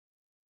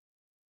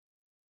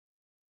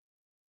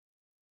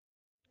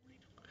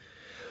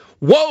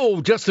Whoa,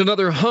 just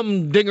another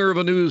humdinger of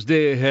a news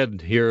day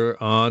ahead here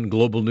on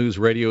Global News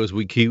Radio as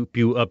we keep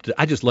you up to...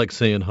 I just like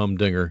saying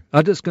humdinger.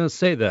 I'm just going to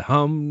say that,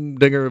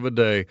 humdinger of a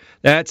day.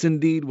 That's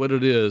indeed what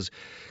it is.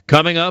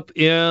 Coming up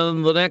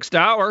in the next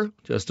hour,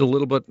 just a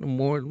little bit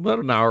more, about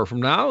an hour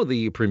from now,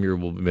 the Premier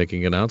will be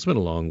making an announcement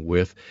along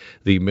with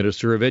the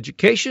Minister of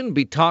Education,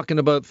 be talking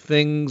about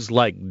things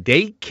like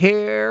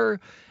daycare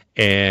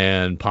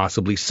and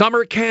possibly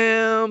summer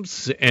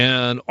camps,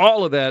 and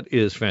all of that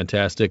is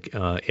fantastic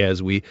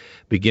as we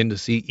begin to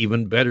see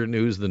even better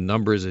news. The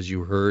numbers, as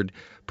you heard,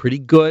 pretty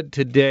good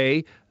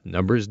today.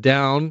 Numbers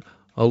down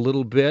a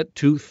little bit.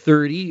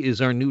 230 is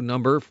our new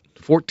number,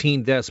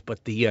 14 deaths,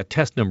 but the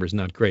test number is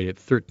not great at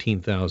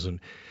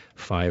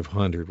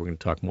 13,500. We're going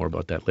to talk more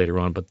about that later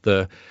on. But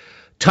the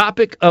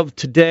topic of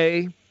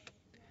today,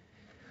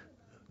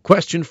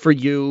 question for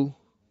you,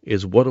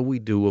 is what do we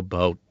do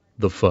about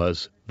the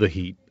fuzz, the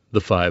heat, the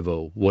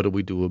 5-0? What do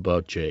we do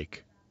about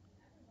Jake?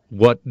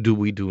 What do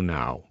we do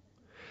now?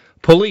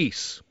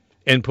 Police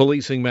and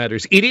policing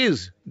matters. It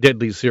is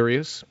deadly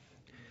serious.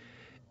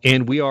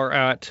 And we are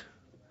at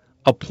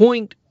a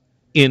point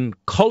in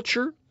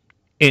culture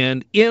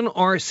and in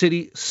our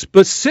city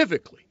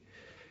specifically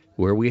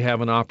where we have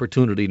an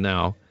opportunity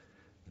now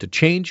to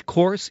change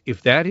course,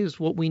 if that is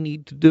what we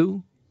need to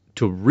do,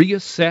 to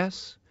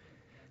reassess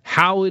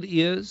how it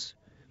is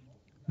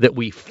that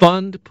we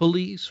fund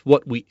police,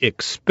 what we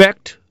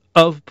expect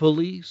of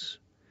police,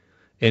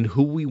 and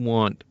who we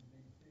want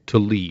to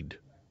lead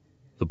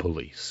the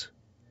police.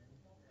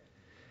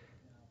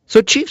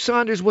 So, Chief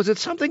Saunders, was it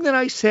something that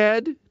I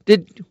said?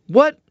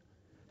 What?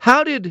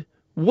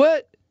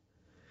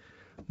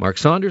 Mark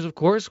Saunders, of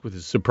course, with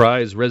his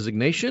surprise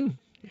resignation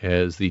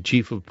as the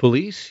chief of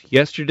police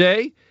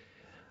yesterday.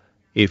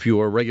 If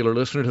you are a regular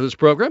listener to this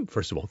program,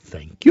 first of all,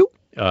 thank you.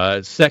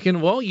 Second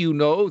of all, you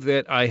know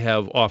that I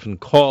have often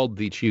called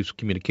the chief's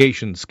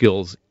communication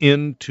skills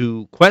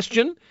into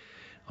question,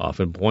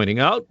 often pointing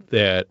out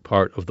that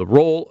part of the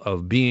role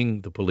of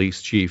being the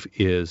police chief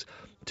is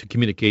to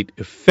communicate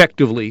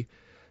effectively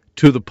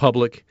to the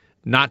public,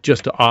 not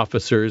just to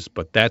officers,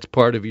 but that's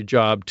part of your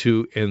job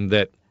too, and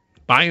that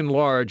by and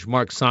large,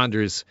 Mark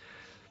Saunders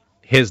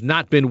has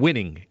not been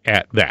winning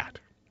at that.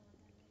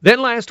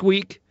 Then last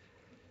week,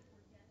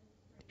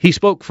 he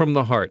spoke from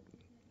the heart,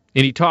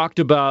 and he talked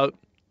about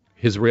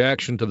his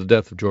reaction to the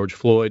death of George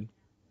Floyd.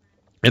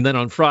 And then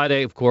on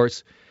Friday, of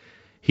course,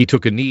 he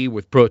took a knee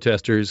with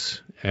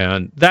protesters,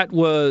 and I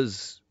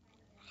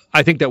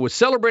think that was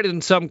celebrated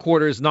in some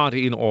quarters, not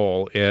in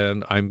all.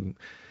 And I'm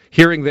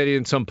hearing that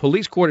in some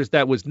police quarters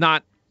that was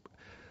not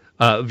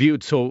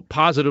viewed so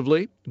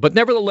positively. But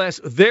nevertheless,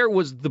 there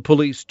was the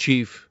police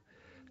chief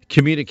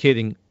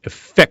communicating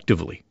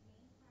effectively.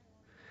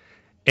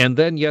 And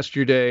then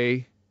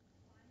yesterday,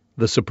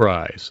 the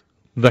surprise,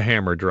 the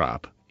hammer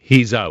drop.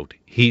 He's out.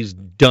 He's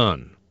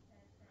done.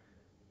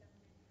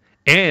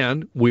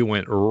 And we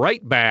went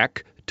right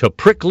back to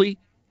prickly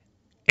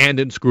and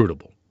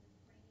inscrutable.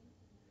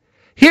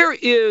 Here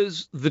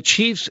is the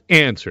chief's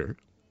answer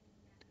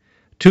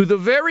to the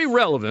very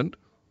relevant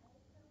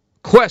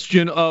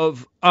question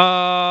of,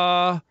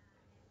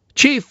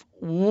 Chief,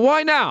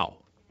 why now?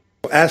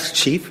 As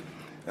chief,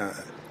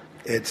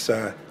 it's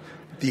the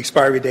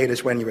expiry date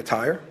is when you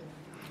retire,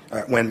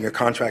 when your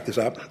contract is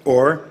up,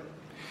 or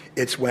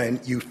it's when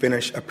you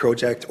finish a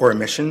project or a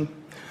mission,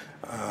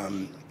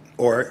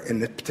 or in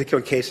the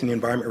particular case in the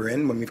environment we're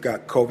in, when we've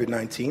got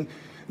COVID-19,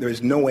 there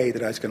is no way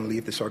that I was going to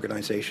leave this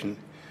organization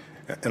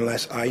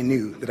unless I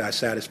knew that I was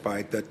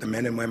satisfied that the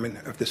men and women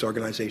of this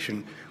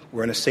organization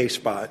were in a safe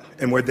spot.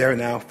 And we're there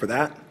now for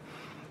that.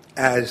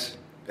 As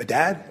a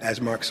dad,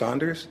 as Mark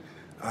Saunders,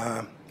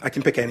 I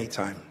can pick any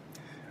time.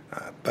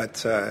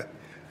 But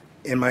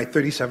in my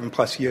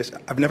 37-plus years,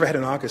 I've never had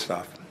an August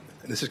off.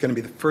 And this is going to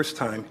be the first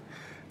time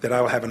that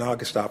I will have an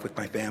August off with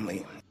my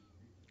family.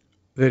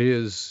 That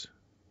is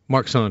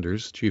Mark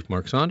Saunders, Chief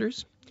Mark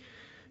Saunders,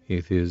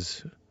 with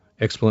his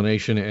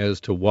explanation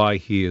as to why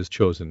he is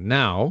chosen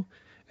now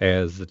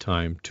as the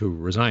time to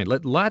resign. A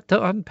lot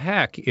to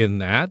unpack in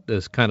that,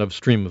 this kind of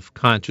stream of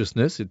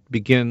consciousness. It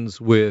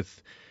begins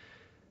with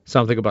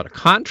something about a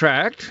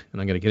contract, and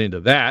I'm going to get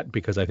into that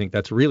because I think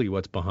that's really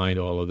what's behind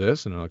all of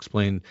this, and I'll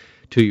explain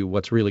to you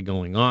what's really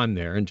going on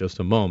there in just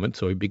a moment.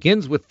 So he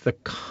begins with the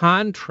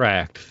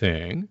contract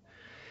thing,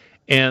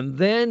 and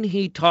then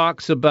he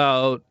talks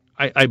about,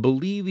 I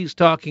believe he's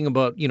talking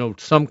about,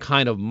 some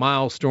kind of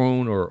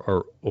milestone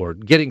or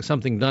getting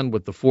something done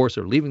with the force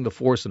or leaving the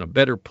force in a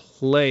better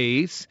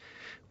place,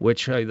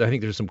 which I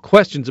think there's some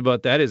questions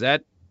about that. Is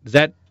that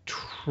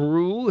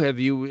true? Have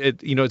you,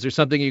 is there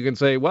something you can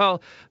say,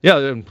 well,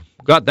 yeah,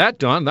 got that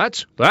done.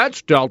 That's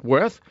dealt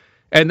with.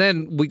 And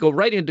then we go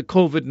right into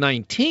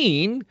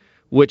COVID-19,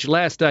 which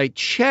last I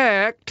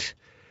checked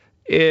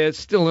is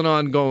still an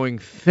ongoing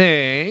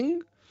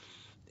thing.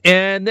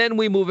 And then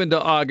we move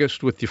into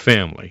August with your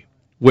family,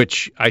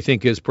 which I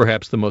think is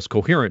perhaps the most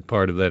coherent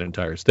part of that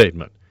entire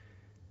statement.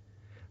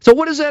 So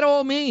what does that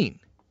all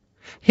mean?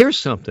 Here's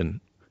something.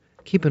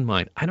 Keep in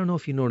mind, I don't know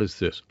if you noticed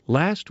this.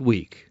 Last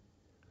week,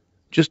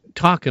 just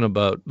talking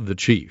about the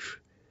chief.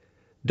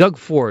 Doug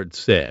Ford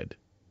said,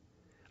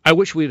 I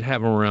wish we'd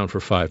have him around for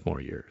 5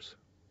 more years.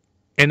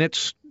 And it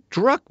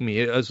struck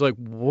me. I was like,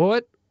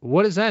 what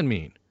does that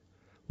mean?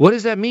 What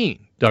does that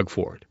mean, Doug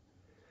Ford?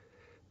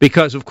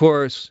 Because, of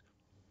course,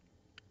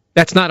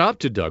 that's not up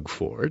to Doug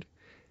Ford.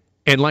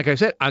 And like I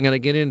said, I'm going to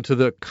get into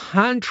the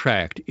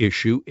contract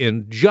issue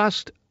in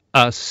just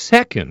a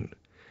second.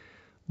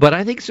 But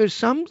I think there's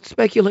some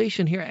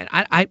speculation here. And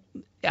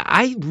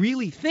I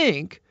really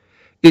think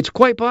it's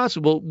quite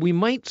possible we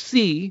might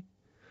see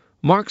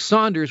Mark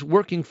Saunders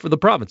working for the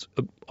province.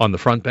 On the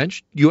front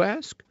bench, you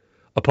ask?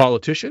 A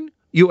politician,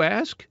 you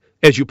ask?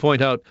 As you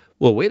point out,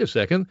 well, wait a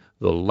second,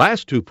 the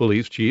last 2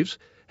 police chiefs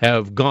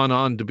have gone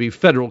on to be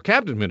federal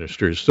cabinet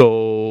ministers.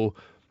 So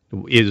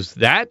is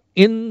that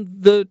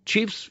in the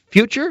chief's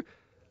future?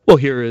 Well,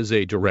 here is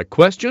a direct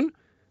question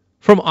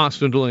from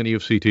Austin Delaney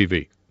of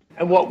CTV.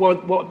 And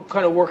what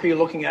kind of work are you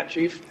looking at,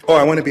 Chief? Oh,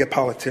 I want to be a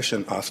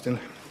politician, Austin.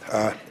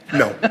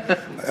 No,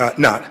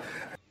 not.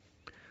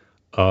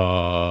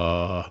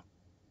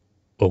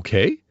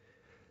 Okay.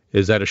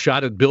 Is that a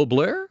shot at Bill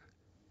Blair?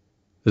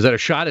 Is that a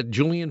shot at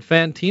Julian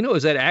Fantino?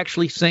 Is that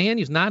actually saying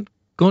he's not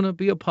going to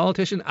be a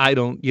politician?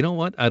 You know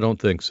what? I don't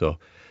think so.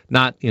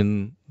 Not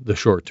in the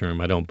short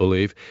term, I don't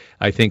believe.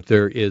 I think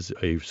there is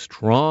a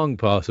strong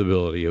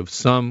possibility of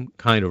some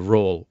kind of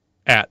role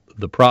at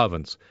the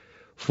province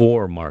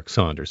for Mark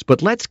Saunders.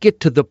 But let's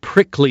get to the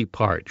prickly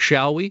part,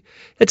 shall we?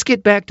 Let's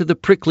get back to the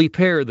prickly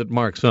pear that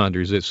Mark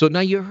Saunders is. So now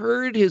you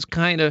heard his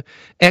kind of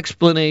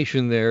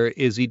explanation there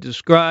as he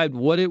described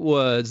what it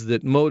was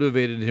that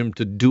motivated him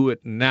to do it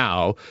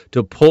now,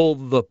 to pull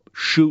the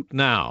chute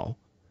now.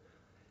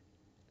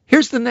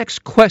 Here's the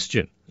next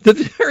question, the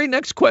very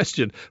next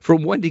question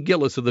from Wendy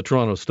Gillis of the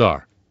Toronto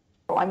Star.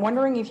 I'm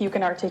wondering if you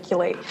can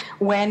articulate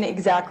when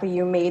exactly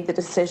you made the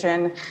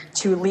decision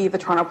to leave the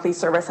Toronto Police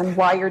Service and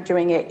why you're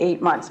doing it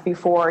 8 months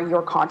before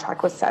your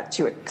contract was set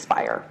to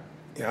expire.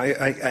 Yeah,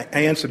 I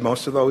answered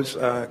most of those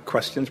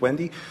questions,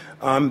 Wendy.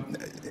 And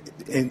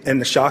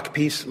the shock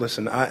piece,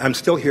 listen, I'm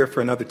still here for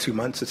another 2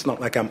 months. It's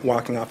not like I'm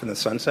walking off in the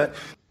sunset.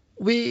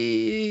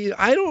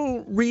 I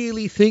don't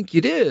really think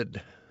you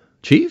did,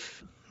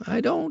 Chief.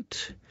 I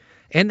don't.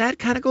 And that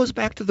kind of goes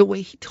back to the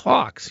way he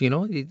talks,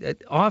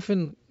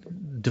 often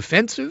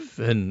defensive,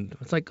 and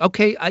it's like,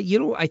 okay, I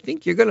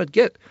think you're gonna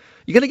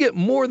get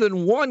more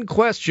than one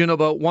question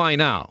about why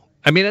now.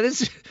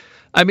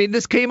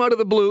 This came out of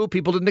the blue.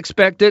 People didn't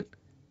expect it,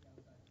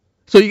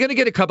 so you're gonna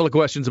get a couple of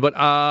questions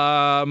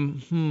about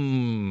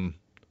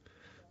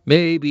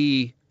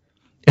maybe,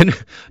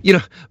 and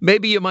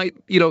maybe you might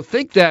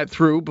think that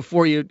through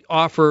before you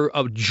offer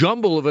a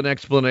jumble of an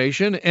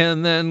explanation,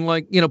 and then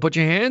put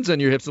your hands on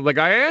your hips and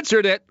I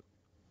answered it.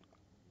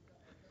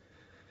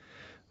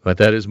 But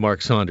that is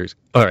Mark Saunders.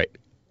 All right,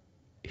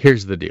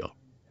 here's the deal.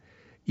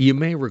 You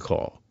may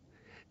recall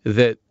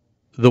that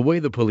the way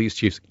the police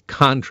chief's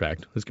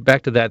contract, let's get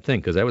back to that thing,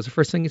 because that was the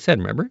first thing you said,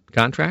 remember?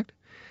 Contract?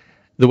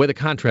 The way the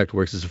contract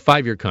works is a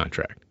 5-year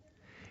contract.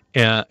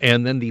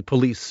 And then the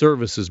Police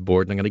Services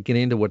Board, and I'm going to get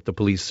into what the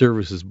Police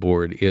Services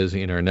Board is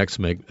in our next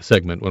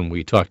segment when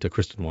we talk to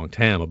Kristen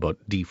Wong-Tam about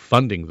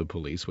defunding the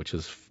police, which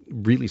is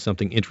really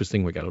something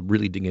interesting. We got to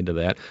really dig into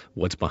that,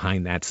 what's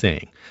behind that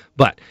saying.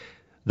 But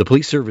the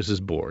Police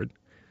Services Board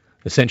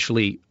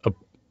essentially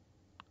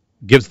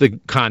gives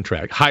the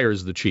contract,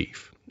 hires the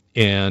chief,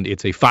 and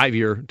it's a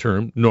 5-year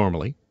term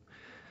normally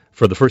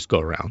for the first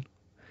go-around.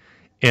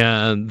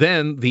 And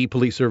then the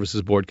Police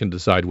Services Board can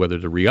decide whether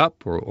to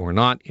re-up or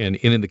not. And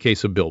in the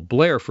case of Bill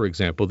Blair, for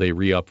example, they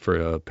re-up for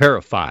a pair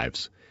of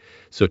 5s,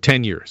 so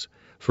 10 years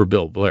for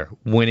Bill Blair.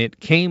 When it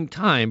came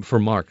time for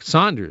Mark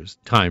Saunders'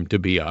 time to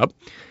be up,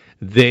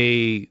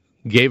 they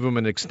gave him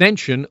an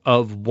extension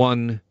of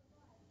 1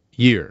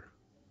 year.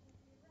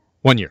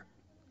 1 year.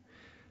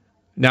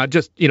 Now,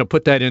 just,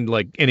 put that in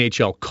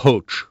NHL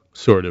coach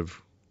sort of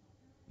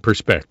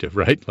perspective,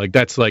 right?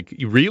 That's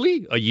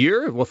really? A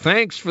year? Well,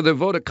 thanks for the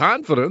vote of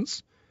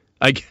confidence.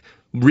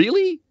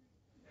 Really?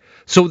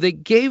 So they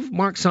gave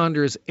Mark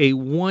Saunders a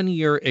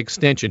 1-year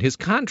extension. His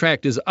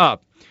contract is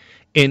up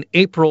in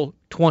April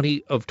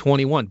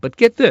 2021. But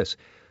get this,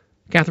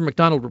 Catherine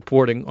McDonald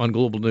reporting on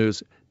Global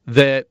News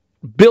that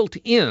built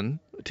in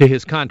to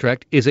his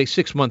contract is a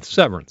 6-month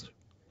severance.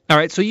 All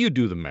right, so you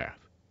do the math.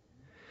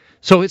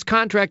 So his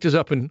contract is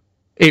up in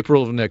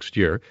April of next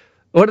year.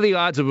 What are the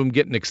odds of him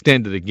getting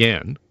extended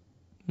again?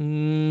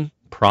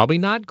 Probably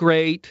not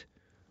great.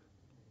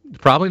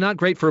 Probably not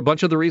great for a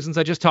bunch of the reasons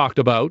I just talked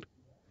about.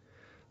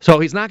 So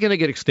he's not going to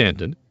get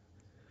extended.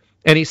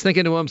 And he's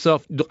thinking to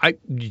himself,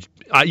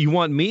 you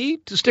want me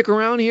to stick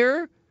around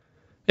here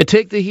and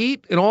take the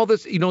heat and all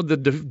this, the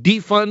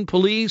defund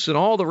police and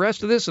all the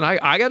rest of this, and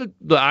I'm going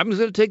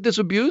to take this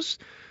abuse?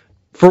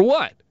 For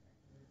what?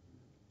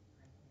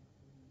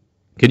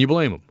 Can you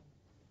blame him?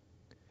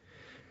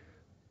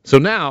 So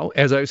now,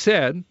 as I've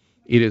said,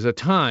 it is a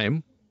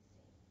time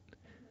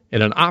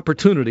and an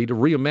opportunity to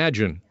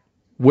reimagine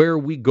where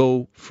we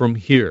go from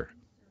here.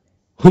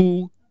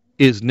 Who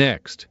is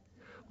next?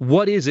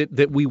 What is it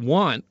that we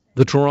want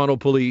the Toronto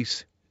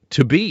Police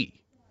to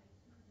be?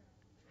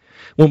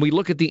 When we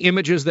look at the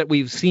images that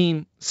we've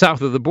seen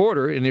south of the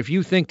border, and if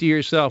you think to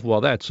yourself,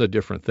 well, that's a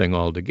different thing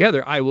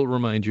altogether, I will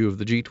remind you of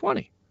the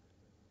G20.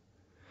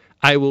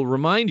 I will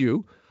remind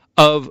you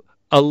of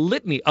a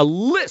litany, a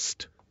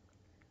list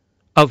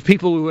of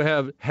people who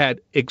have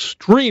had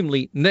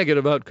extremely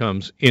negative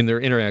outcomes in their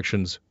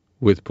interactions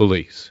with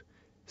police.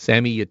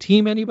 Sami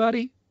Yatim,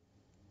 anybody?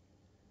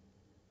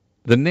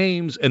 The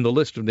names and the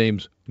list of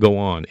names go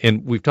on.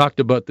 And we've talked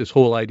about this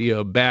whole idea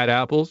of bad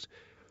apples.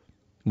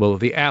 Well, if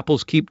the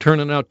apples keep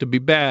turning out to be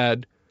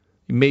bad,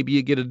 maybe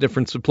you get a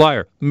different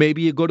supplier.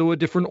 Maybe you go to a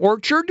different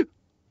orchard.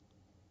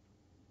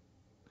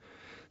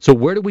 So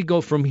where do we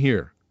go from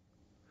here?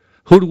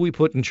 Who do we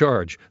put in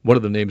charge? One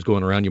of the names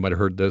going around, you might have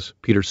heard this,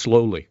 Peter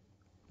Slowly.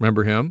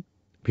 Remember him?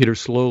 Peter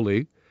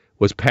Slowly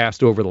was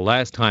passed over the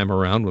last time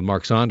around when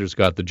Mark Saunders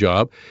got the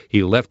job.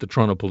 He left the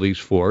Toronto Police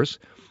Force.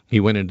 He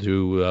went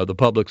into the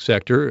public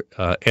sector,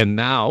 and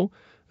now,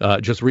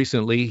 just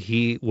recently,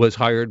 he was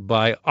hired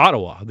by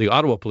Ottawa, the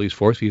Ottawa Police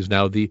Force. He's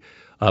now the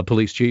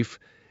police chief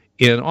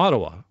in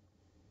Ottawa.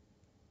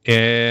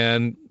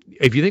 And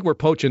if you think we're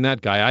poaching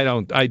that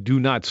guy, I do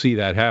not see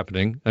that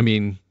happening. I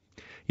mean,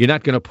 you're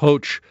not going to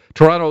poach.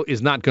 Toronto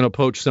is not going to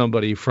poach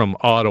somebody from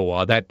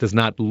Ottawa. That does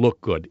not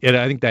look good. And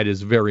I think that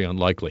is very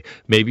unlikely.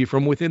 Maybe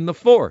from within the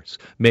force,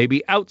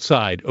 maybe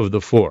outside of the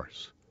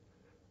force.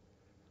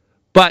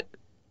 But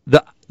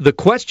the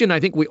question I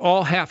think we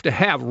all have to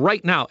have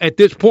right now at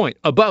this point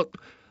about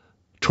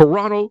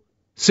Toronto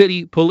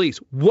City Police,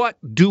 what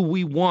do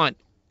we want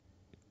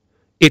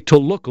it to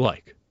look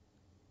like?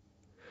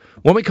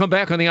 When we come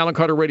back on the Alan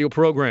Carter radio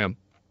program,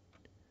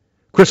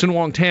 Kristen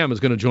Wong-Tam is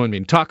going to join me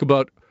and talk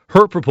about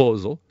her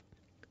proposal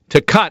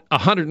to cut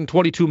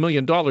 $122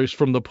 million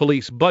from the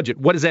police budget.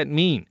 What does that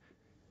mean?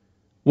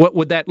 What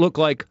would that look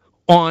like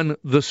on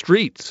the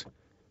streets?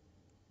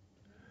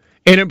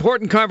 An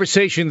important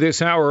conversation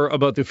this hour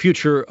about the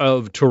future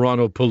of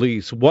Toronto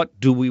Police. What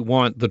do we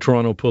want the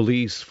Toronto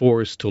Police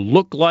Force to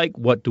look like?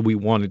 What do we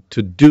want it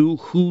to do?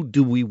 Who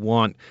do we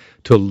want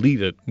to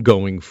lead it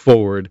going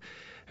forward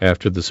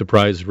after the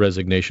surprise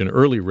resignation,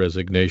 early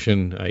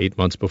resignation, 8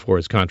 months before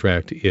his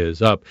contract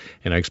is up?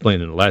 And I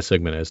explained in the last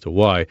segment as to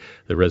why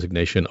the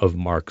resignation of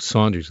Mark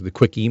Saunders. The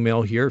quick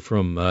email here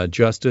from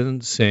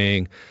Justin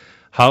saying,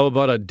 how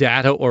about a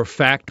data or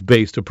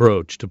fact-based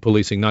approach to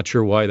policing? Not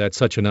sure why that's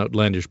such an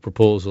outlandish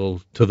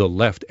proposal to the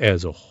left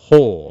as a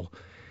whole.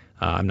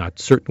 I'm not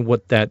certain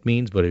what that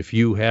means, but if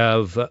you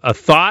have a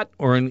thought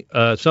or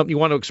something you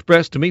want to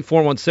express to me,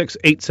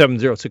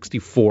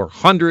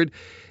 416-870-6400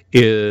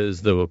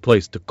 is the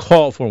place to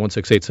call.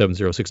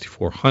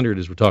 416-870-6400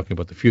 as we're talking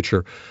about the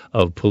future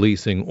of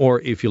policing.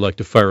 Or if you'd like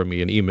to fire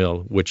me an email,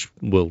 which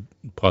will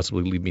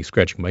possibly leave me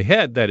scratching my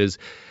head, that is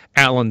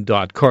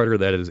Alan.Carter,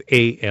 that is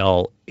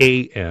ALAN.Carter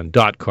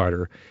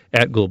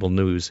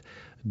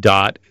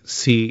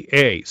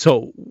 @globalnews.ca.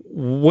 So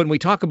when we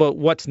talk about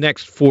what's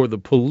next for the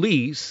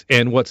police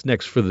and what's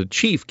next for the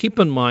chief, keep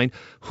in mind,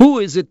 who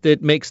is it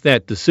that makes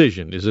that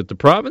decision? Is it the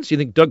province? You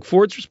think Doug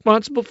Ford's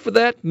responsible for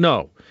that?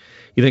 No.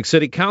 You think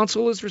City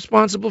Council is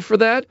responsible for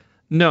that?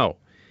 No.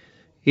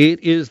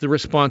 It is the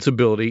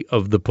responsibility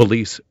of the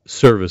Police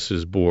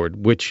Services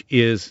Board, which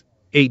is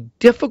a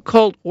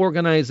difficult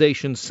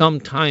organization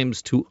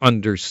sometimes to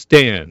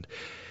understand.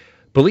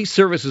 Police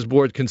Services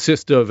Board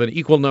consists of an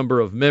equal number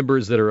of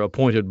members that are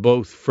appointed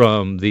both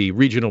from the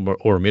regional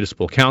or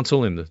municipal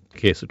council. In the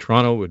case of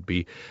Toronto, it would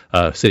be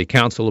city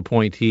council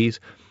appointees.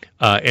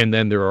 And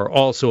then there are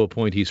also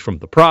appointees from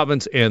the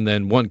province and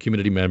then one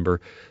community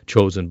member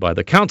chosen by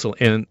the council.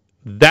 And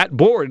that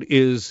board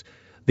is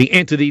the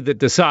entity that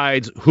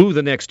decides who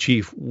the next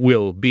chief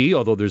will be,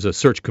 although there's a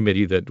search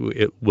committee that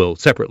it will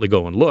separately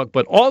go and look,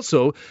 but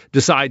also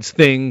decides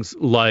things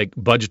like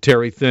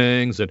budgetary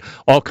things and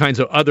all kinds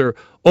of other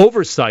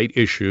oversight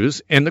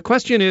issues. And the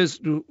question is,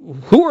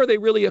 who are they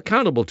really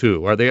accountable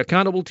to? Are they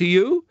accountable to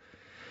you?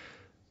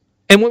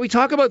 And when we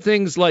talk about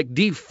things like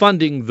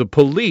defunding the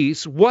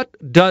police, what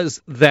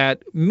does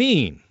that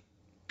mean?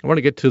 I want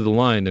to get to the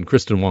line, and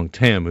Kristen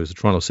Wong-Tam, who's a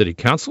Toronto City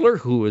Councillor,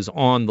 who is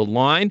on the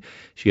line.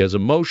 She has a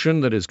motion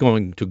that is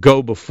going to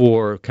go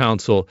before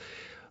Council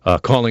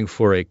calling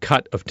for a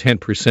cut of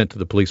 10% to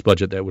the police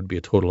budget. That would be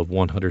a total of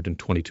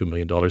 $122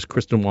 million.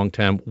 Kristen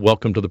Wong-Tam,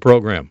 welcome to the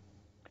program.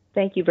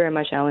 Thank you very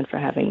much, Alan, for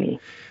having me.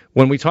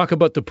 When we talk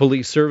about the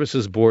Police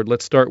Services Board,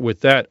 let's start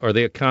with that. Are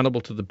they accountable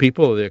to the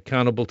people or are they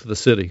accountable to the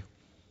city?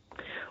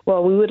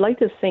 Well, we would like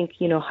to think,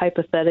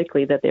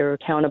 hypothetically that they're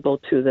accountable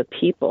to the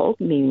people,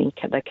 meaning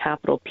the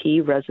capital P,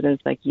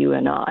 residents like you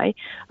and I.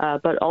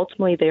 But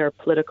ultimately, they are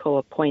political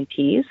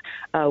appointees,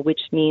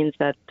 which means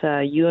that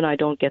you and I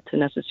don't get to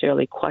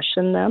necessarily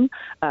question them.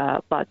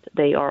 But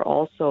they are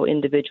also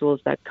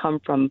individuals that come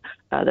from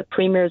the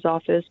Premier's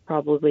office,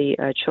 probably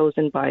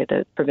chosen by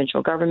the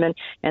provincial government,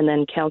 and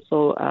then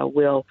Council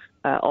will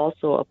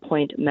also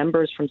appoint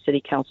members from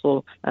City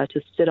Council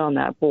to sit on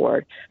that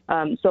board.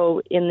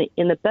 So in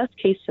the best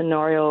case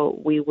scenario,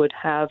 we would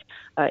have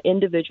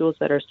individuals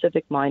that are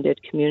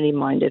civic-minded,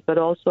 community-minded, but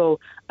also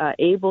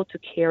able to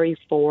carry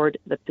forward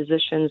the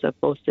positions of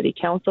both City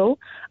Council,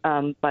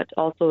 but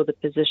also the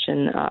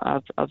position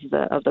of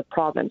the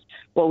province.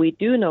 What we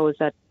do know is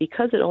that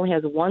because it only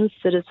has one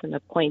citizen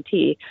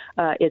appointee,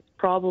 it's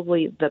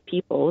probably the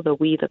people, the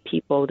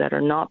people that are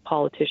not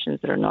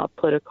politicians, that are not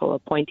political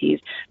appointees,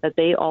 that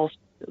they all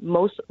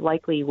most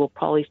likely will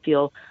probably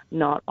feel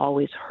not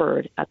always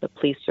heard at the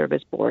Police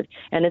Service Board.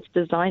 And it's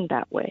designed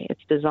that way.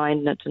 It's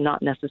designed to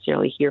not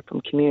necessarily hear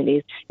from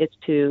communities. It's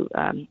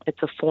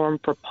a forum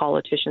for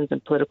politicians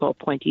and political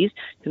appointees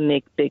to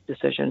make big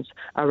decisions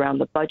around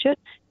the budget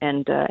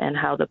and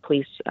how the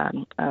police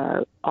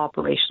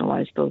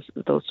operationalize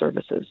those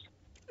services.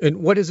 And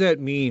what does that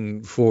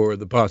mean for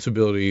the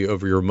possibility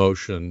of your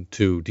motion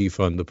to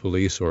defund the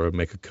police or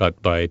make a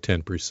cut by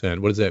 10%?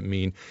 What does that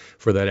mean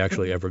for that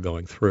actually ever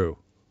going through?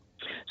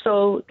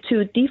 So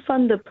to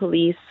defund the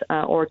police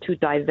or to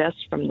divest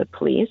from the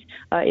police,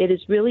 it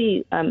is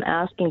really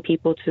asking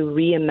people to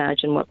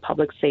reimagine what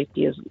public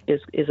safety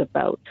is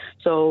about.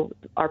 So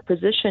our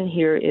position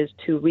here is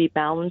to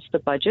rebalance the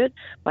budget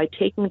by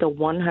taking the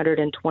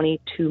 $122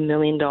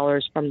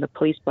 million from the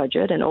police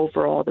budget, and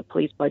overall the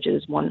police budget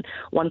is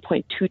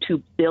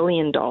 $1.22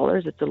 billion.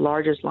 It's the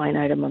largest line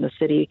item on the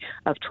City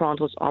of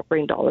Toronto's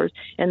operating dollars,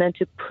 and then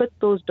to put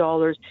those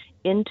dollars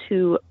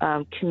into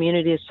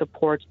community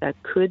supports that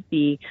could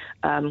be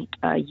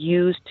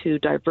used to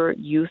divert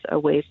youth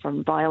away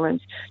from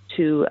violence,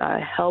 to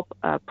help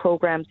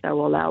programs that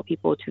will allow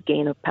people to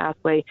gain a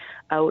pathway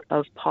out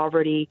of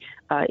poverty.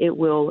 It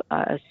will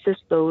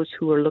assist those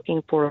who are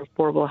looking for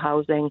affordable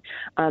housing.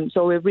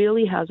 So it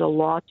really has a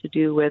lot to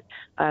do with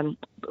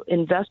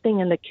investing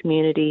in the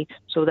community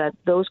so that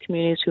those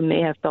communities who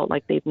may have felt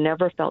like they've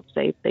never felt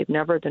safe, they've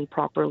never been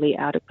properly,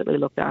 adequately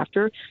looked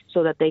after,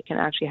 so that they can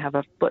actually have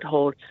a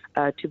foothold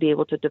to be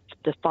able to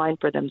define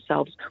for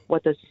themselves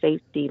what does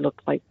safety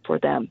look like for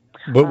them.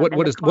 But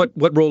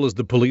what role does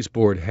the police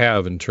board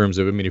have in terms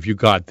of, I mean, if you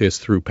got this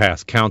through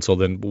past council,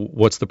 then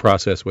what's the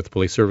process with the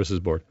Police Services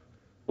Board?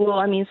 Well,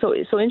 I mean, so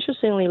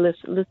interestingly,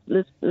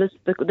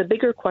 the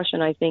bigger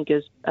question, I think,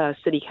 is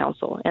City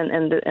Council,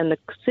 and the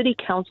City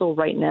Council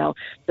right now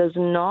does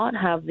not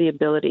have the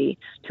ability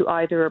to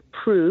either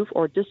approve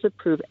or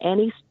disapprove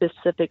any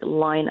specific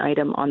line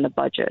item on the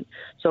budget.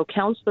 So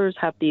councillors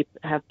have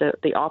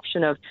the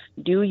option of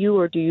do you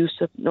or do you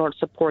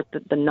support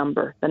the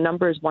number. The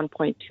number is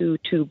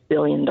 $1.22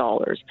 billion.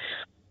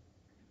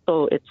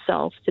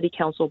 Itself, City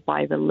Council,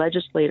 by the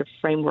legislative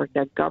framework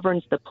that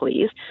governs the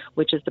police,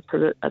 which is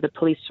the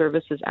Police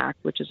Services Act,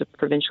 which is a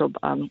provincial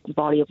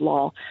body of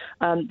law,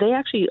 they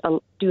actually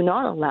do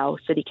not allow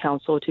City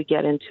Council to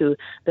get into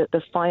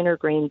the finer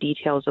grained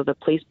details of the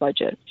police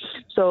budget.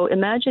 So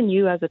imagine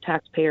you as a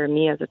taxpayer,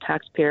 me as a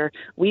taxpayer,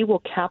 we will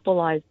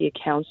capitalize the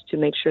accounts to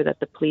make sure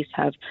that the police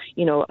have,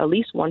 at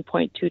least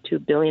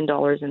 $1.22 billion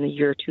in the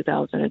year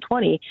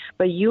 2020,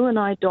 but you and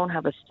I don't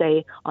have a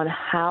say on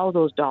how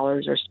those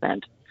dollars are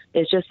spent.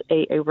 It's just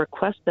a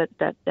request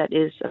that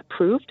is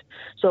approved.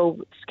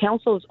 So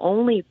council's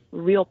only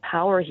real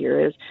power here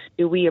is,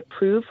 do we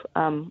approve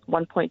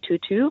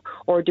 1.22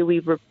 or do we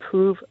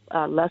approve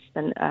less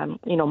than,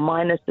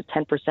 minus the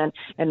 10%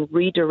 and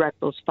redirect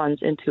those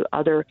funds into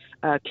other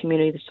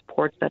community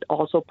supports that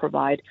also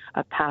provide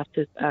a path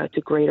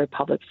to greater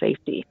public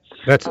safety.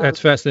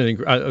 That's fascinating.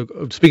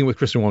 Speaking with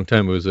Kristen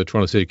Wong-Tam, who is a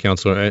Toronto City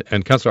Councillor,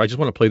 and Councillor, I just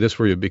want to play this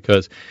for you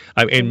because,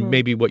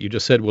 maybe what you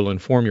just said will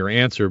inform your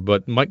answer,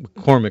 but Mike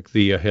McCormick,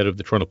 the head of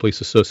the Toronto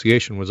Police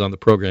Association, was on the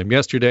program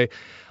yesterday,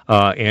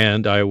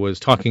 and I was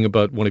talking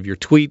about one of your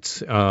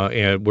tweets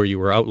and where you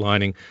were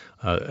outlining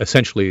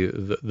essentially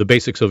the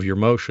basics of your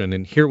motion,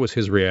 and here was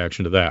his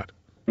reaction to that.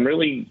 I'm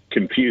really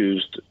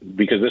confused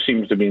because this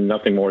seems to be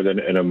nothing more than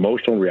an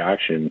emotional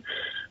reaction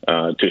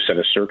to a set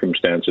of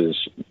circumstances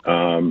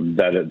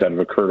that have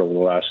occurred over the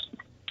last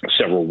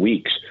several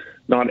weeks.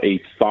 Not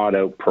a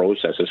thought-out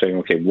process of saying,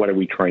 okay, what are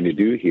we trying to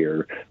do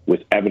here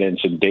with evidence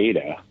and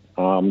data?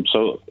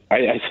 So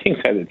I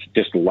think that it's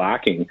just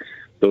lacking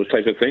those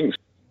types of things.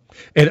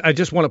 And I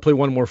just want to play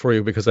one more for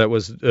you because that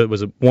was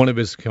one of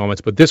his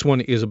comments. But this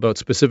one is about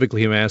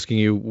specifically him asking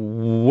you,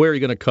 where are you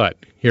going to cut?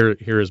 Here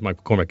is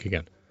Mike McCormick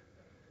again.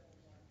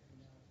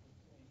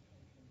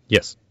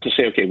 Yes. To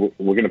say, okay,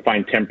 we're going to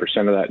find 10%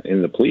 of that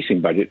in the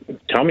policing budget.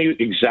 Tell me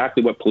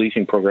exactly what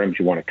policing programs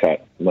you want to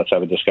cut. Let's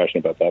have a discussion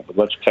about that. But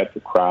let's cut the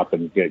crap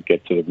and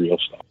get to the real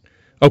stuff.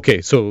 Okay,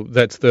 so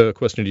that's the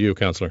question to you,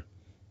 Councillor.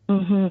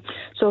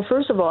 So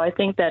first of all, I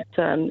think that,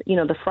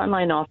 the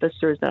frontline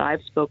officers that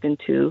I've spoken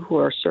to who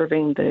are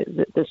serving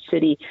the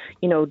city,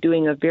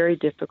 doing a very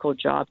difficult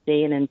job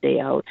day in and day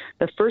out,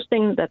 the first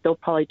thing that they'll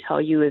probably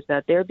tell you is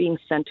that they're being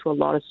sent to a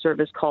lot of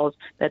service calls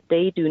that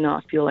they do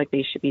not feel like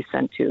they should be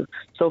sent to.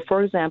 So,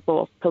 for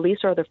example, police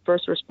are the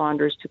first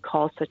responders to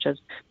calls such as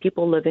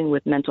people living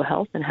with mental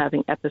health and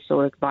having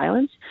episodic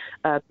violence.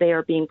 They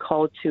are being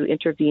called to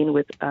intervene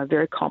with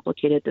very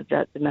complicated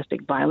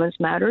domestic violence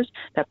matters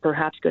that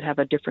perhaps could have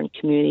a different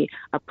community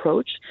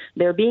approach.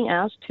 They're being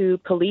asked to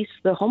police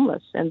the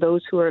homeless and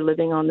those who are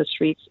living on the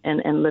streets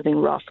and living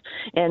rough.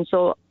 And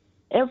so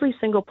every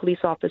single police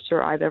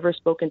officer I've ever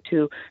spoken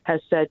to has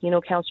said,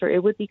 Councillor,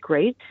 it would be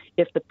great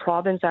if the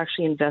province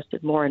actually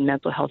invested more in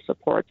mental health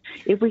support.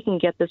 If we can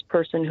get this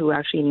person who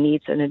actually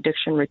needs an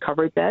addiction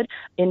recovery bed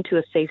into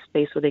a safe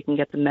space where they can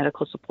get the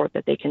medical support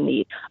that they can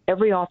need.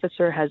 Every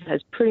officer has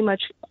pretty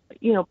much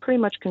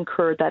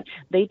concurred that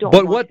they don't.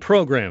 But what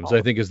programs,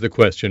 I think, is the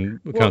question,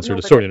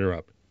 Councillor, sorry to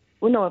interrupt.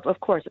 Well, no, of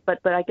course, but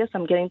I guess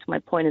I'm getting to my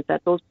point is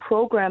that those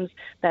programs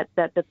that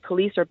the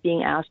police are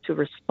being asked to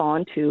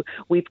respond to,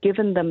 we've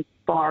given them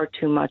far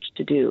too much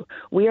to do.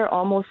 We are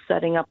almost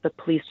setting up the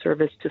police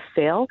service to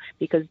fail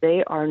because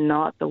they are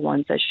not the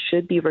ones that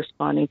should be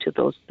responding to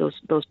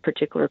those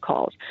particular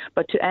calls.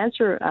 But to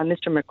answer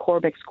Mr.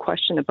 McCormick's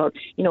question about,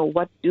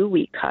 what do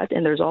we cut?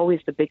 And there's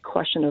always the big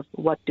question of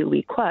what do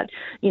we cut?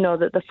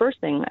 The first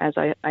thing, as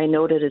I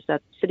noted, is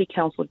that City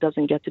Council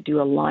doesn't get to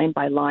do a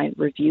line-by-line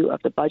review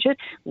of the budget.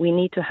 We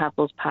need to have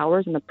those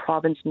powers, and the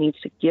province needs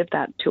to give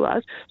that to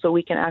us so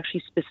we can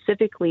actually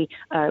specifically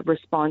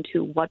respond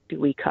to what do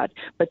we cut.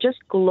 But just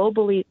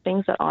globally,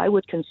 things that I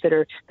would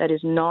consider that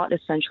is not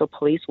essential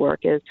police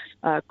work is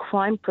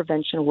crime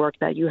prevention work,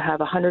 that you have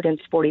a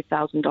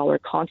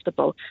 $140,000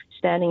 constable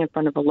standing in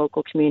front of a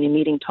local community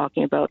meeting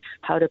talking about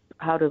how to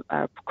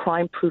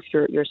crime-proof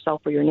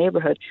yourself or your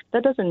neighborhood.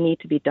 That doesn't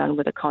need to be done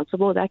with a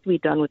constable. That can be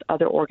done with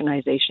other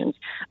organizations.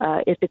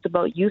 If it's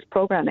about youth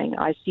programming,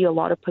 I see a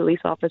lot of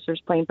police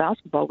officers playing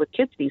basketball with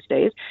kids these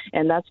days,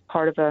 and that's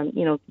part of their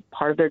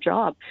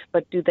job.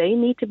 But do they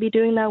need to be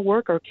doing that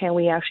work, or can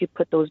we actually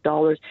put those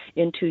dollars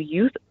into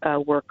youth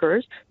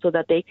workers so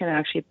that they can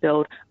actually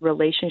build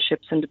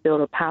relationships and to build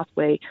a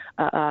pathway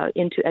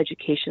into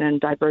education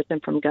and divert them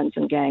from guns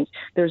and gangs?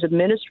 There's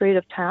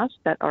administrative tasks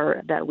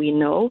that we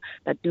know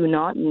that do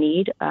not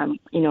need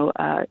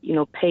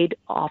paid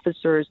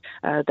officers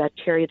that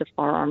carry the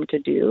firearm to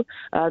do.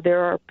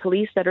 There are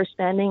police that are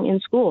standing in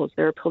schools.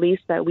 There are police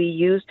that we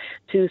use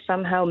to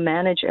somehow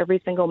manage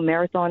every single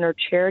marathon or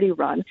charity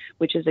run,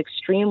 which is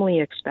extremely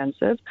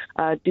expensive.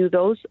 Do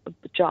those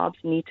jobs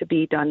need to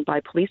be done by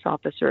police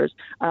officers?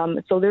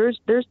 So there's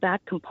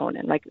that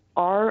component. Like,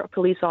 are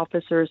police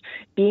officers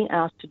being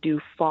asked to do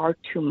far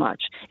too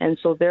much? And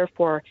so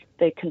therefore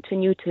they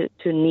continue to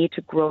need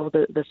to grow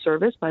the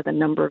service by the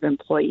number of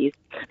employees.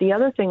 The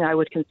other thing I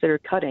would consider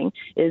cutting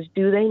is,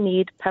 do they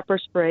need pepper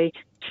spray,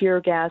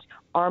 tear gas,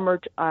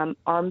 armored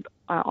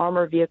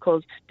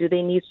vehicles? Do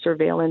they need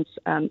surveillance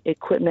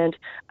equipment?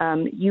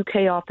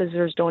 UK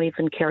officers don't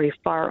even carry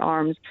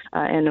firearms,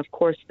 and of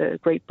course,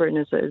 Great Britain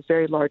is a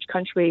very large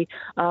country,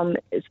 and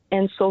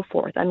so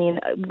forth. I mean,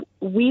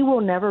 we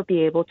will never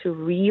be able to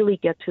really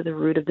get to the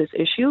root of this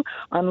issue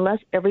unless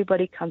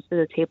everybody comes to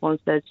the table and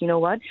says,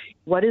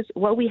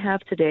 what we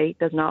have today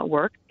does not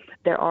work.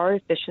 There are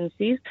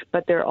efficiencies,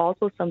 but there are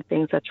also some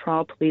things that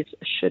Toronto Police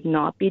should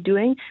not be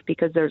doing,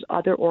 because there's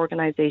other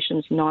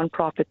organizations,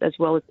 nonprofits, as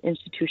well as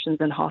institutions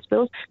and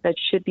hospitals that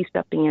should be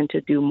stepping in to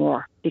do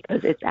more,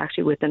 because it's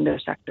actually within their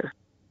sector.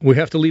 We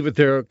have to leave it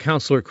there.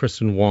 Councillor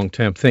Kristen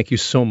Wong-Tam, thank you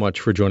so much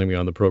for joining me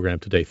on the program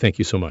today. Thank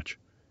you so much.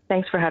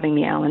 Thanks for having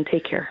me, Alan.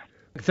 Take care.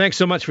 Thanks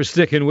so much for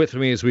sticking with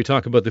me as we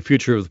talk about the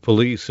future of the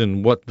police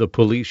and what the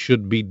police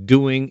should be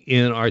doing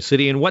in our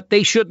city and what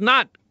they should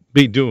not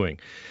be doing.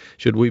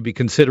 Should we be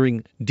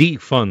considering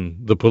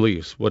defund the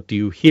police? What do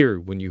you hear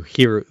when you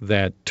hear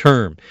that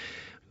term?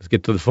 Let's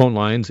get to the phone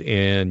lines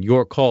and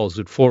your calls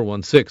at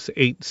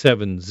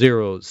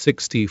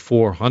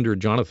 416-870-6400.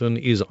 Jonathan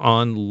is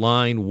on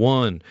line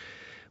one.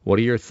 What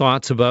are your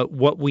thoughts about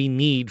what we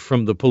need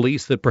from the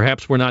police that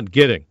perhaps we're not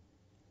getting?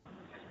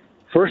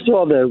 First of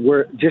all,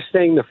 we're just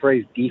saying the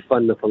phrase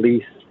defund the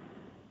police.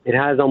 It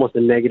has almost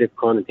a negative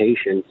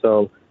connotation.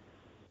 So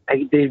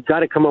they've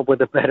got to come up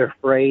with a better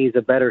phrase,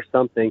 a better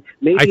something.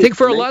 Maybe I think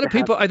for a lot of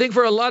people,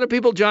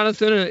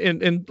 Jonathan,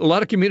 in a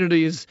lot of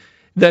communities,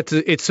 that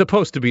it's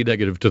supposed to be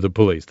negative to the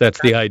police. That's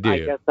the idea.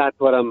 I guess that's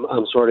what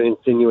I'm sort of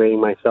insinuating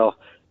myself.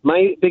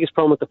 My biggest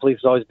problem with the police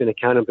has always been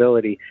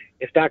accountability.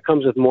 If that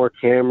comes with more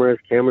cameras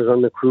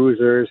on the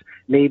cruisers,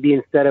 maybe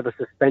instead of a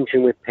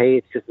suspension with pay,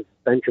 it's just a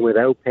suspension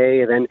without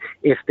pay. And then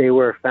if they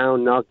were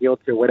found not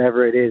guilty or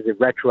whatever it is,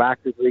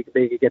 retroactively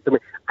they could get them.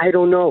 I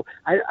don't know.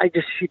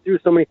 She threw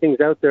so many things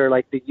out there,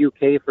 like the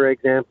UK, for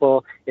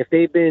example. If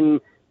they've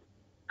been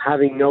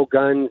having no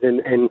guns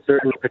and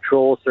certain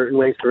patrols, certain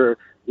ways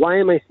why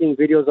am I seeing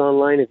videos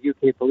online of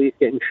UK police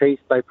getting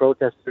chased by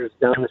protesters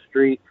down the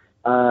street?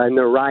 and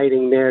they're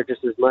rioting there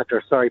just as much,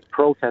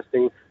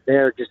 protesting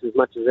there just as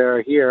much as they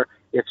are here,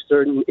 if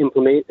certain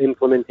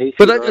implementation.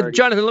 But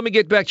Jonathan, let me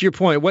get back to your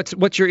point.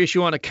 What's your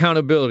issue on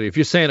accountability? If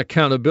you're saying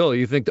accountability,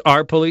 you think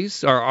our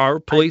police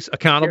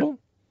accountable?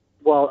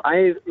 Well,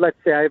 let's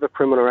say I have a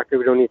criminal record.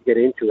 We don't need to get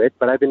into it,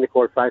 but I've been to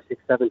court 5,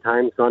 6, 7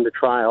 times, gone to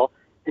trial,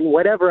 and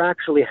whatever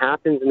actually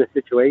happens in the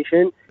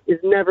situation is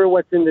never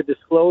what's in the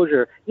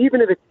disclosure.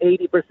 Even if it's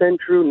 80%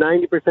 true,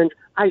 90%,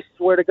 I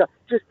swear to God,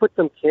 just put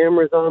some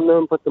cameras on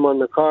them, put them on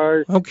the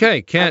cars.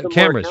 Okay,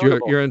 cameras.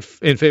 You're in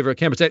favor of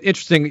cameras.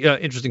 Interesting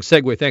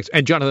segue. Thanks.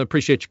 And Jonathan,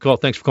 appreciate your call.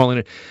 Thanks for calling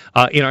in.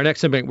 In our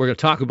next segment, we're going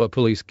to talk about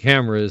police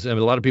cameras, and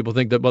a lot of people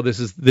think that this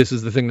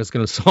is the thing that's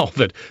going to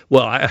solve it.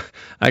 Well,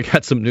 I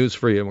got some news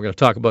for you, and we're going to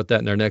talk about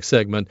that in our next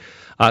segment.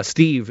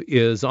 Steve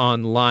is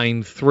on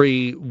line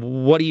 3.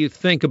 What do you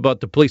think about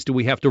the police? Do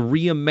we have to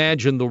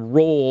reimagine the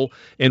role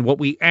and what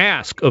we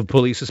ask of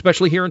police,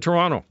 especially here in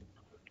Toronto?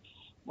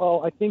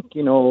 Well, I think,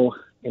 in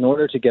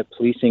order to get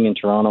policing in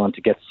Toronto and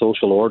to get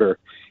social order,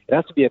 it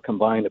has to be a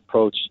combined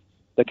approach.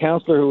 The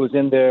counselor who was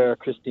in there,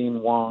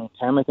 Christine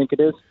Wong-Tam, I think it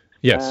is,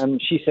 yes,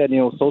 she said,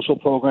 social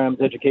programs,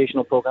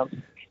 educational programs,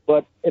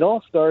 but it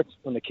all starts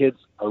when the kids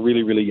are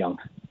really, really young.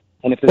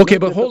 And if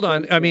but hold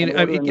on.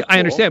 I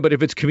understand, but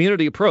if it's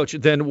community approach,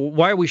 then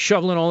why are we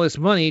shoveling all this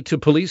money to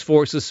police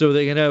forces so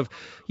they can have,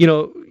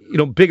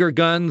 bigger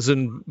guns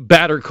and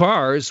badder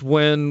cars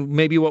when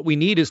maybe what we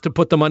need is to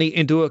put the money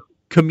into a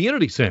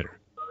community center?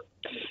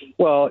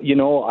 Well,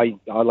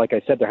 like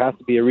I said, there has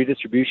to be a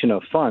redistribution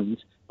of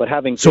funds, but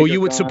having so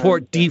you would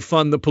support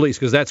defund the police,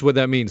 because that's what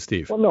that means,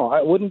 Steve. Well, no,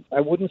 I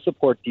wouldn't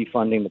support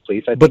defunding the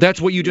police. But that's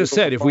what you just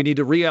said. If we need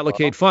to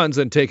reallocate funds,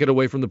 then take it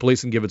away from the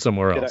police and give it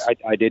somewhere else.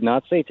 I did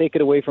not say take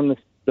it away from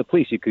the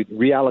police. You could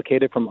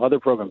reallocate it from other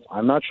programs.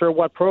 I'm not sure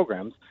what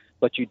programs,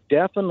 but you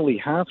definitely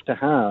have to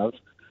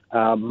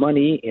have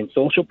money in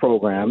social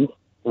programs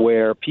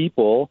where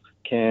people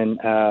can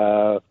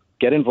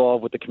get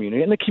involved with the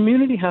community, and the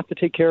community has to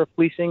take care of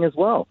policing as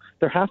well.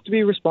 There has to be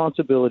a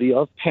responsibility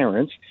of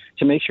parents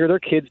to make sure their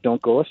kids don't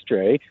go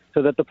astray,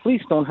 so that the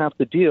police don't have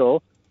to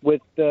deal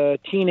with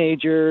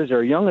teenagers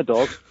or young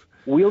adults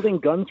wielding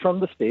guns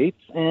from the States,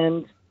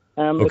 and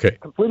it's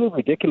completely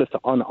ridiculous to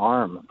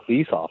unarm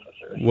police officers.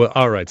 Well,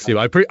 all right, Steve,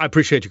 I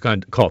appreciate your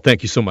call.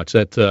 Thank you so much.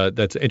 That's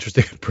an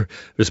interesting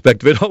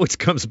perspective. It always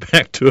comes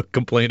back to a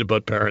complaint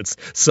about parents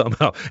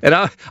somehow. And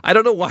I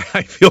don't know why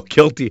I feel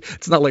guilty.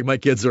 It's not like my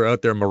kids are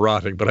out there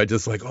marauding, but I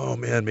just oh,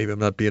 man, maybe I'm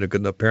not being a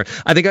good enough parent.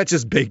 I think I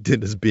just baked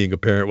in as being a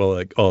parent,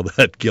 all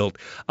that guilt.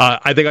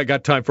 I think I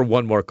got time for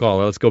one more call.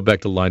 Let's go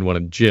back to line 1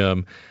 and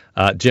Jim.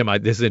 Jim,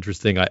 this is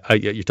interesting.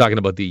 You're talking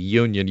about the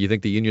union. You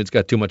think the union's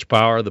got too much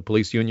power, the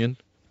police union?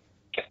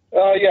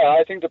 Yeah,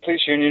 I think the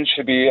police union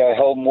should be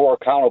held more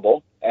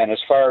accountable. And as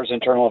far as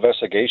internal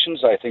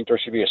investigations, I think there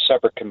should be a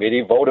separate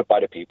committee voted by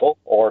the people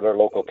or their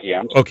local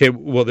PMs. Okay,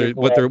 well,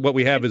 what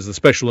we have is the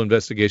Special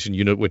Investigation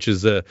Unit, which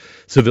is a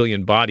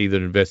civilian body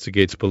that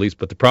investigates police.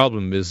 But the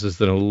problem is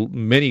that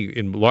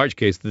in large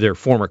cases, they're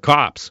former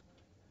cops.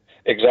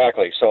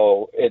 Exactly.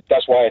 So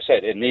that's why I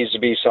said it needs to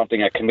be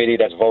a committee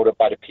that's voted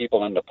by the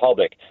people and the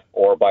public,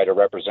 or by the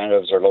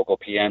representatives or local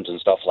PMs and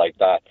stuff like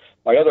that.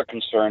 My other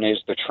concern is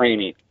the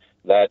training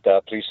that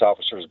police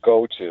officers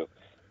go to.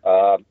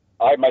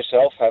 I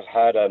myself have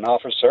had an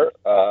officer,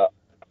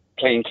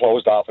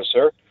 plainclothes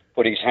officer,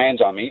 put his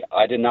hands on me.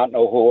 I did not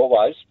know who it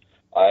was.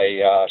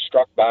 I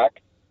struck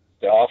back.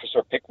 The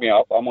officer picked me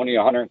up. I'm only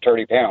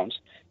 130 pounds.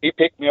 He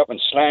picked me up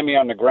and slammed me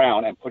on the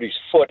ground and put his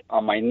foot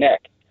on my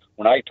neck.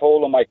 When I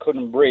told him I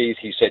couldn't breathe,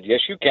 he said, "Yes,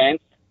 you can,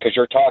 because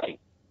you're talking."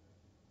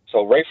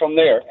 So right from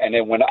there, and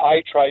then when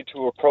I tried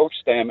to approach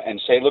them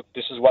and say, "Look,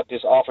 this is what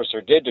this officer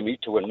did to me,"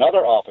 to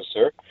another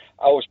officer,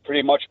 I was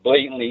pretty much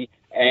blatantly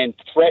and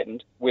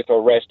threatened with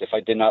arrest if I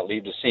did not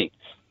leave the scene.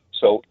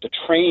 So the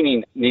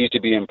training needs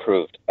to be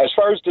improved. As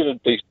far as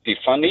the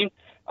funding,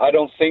 I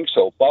don't think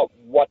so. But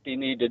what they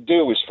need to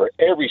do is for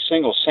every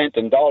single cent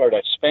and dollar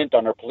that's spent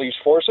on our police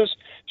forces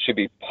should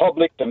be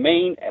public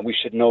domain, and we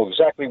should know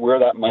exactly where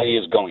that money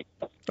is going.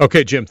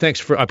 Okay, Jim,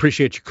 thanks. I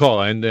appreciate your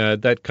call and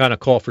that kind of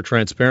call for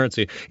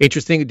transparency.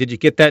 Interesting. Did you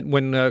get that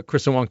when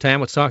Christine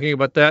Wong-Tam was talking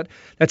about that?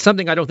 That's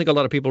something I don't think a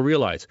lot of people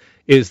realize,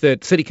 is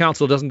that City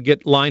Council doesn't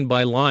get line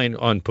by line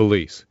on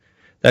police.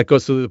 That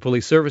goes through the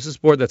Police Services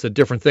Board. That's a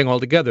different thing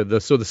altogether.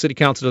 So the City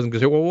Council doesn't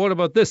say, well, what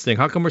about this thing?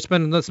 How come we're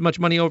spending this much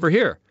money over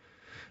here?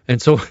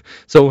 And so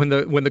when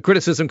the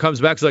criticism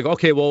comes back, it's like,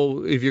 okay,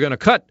 well, if you're going to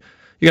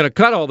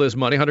cut all this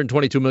money,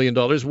 $122 million,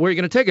 where are you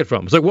going to take it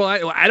from? It's like,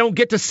 well, I don't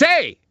get to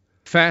say.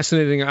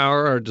 Fascinating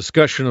hour, our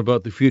discussion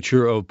about the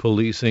future of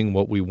policing,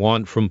 what we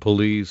want from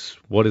police.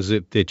 What is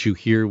it that you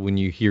hear when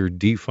you hear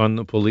defund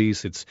the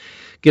police? It's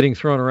getting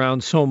thrown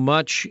around so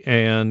much.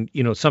 And,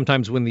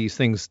 sometimes when these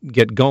things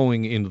get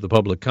going into the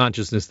public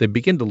consciousness, they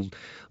begin to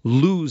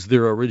lose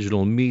their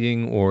original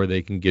meaning, or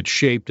they can get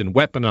shaped and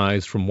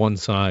weaponized from one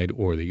side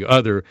or the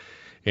other.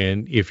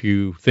 And if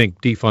you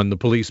think defund the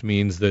police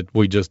means that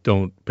we just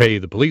don't pay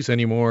the police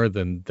anymore,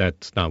 then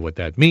that's not what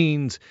that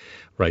means.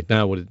 Right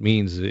now, what it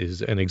means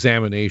is an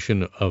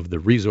examination of the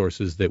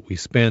resources that we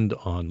spend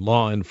on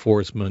law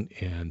enforcement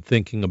and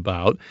thinking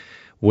about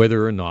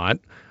whether or not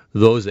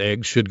those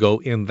eggs should go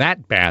in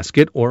that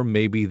basket, or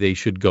maybe they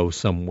should go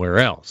somewhere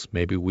else.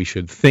 Maybe we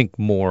should think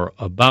more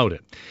about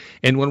it.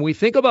 And when we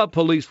think about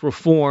police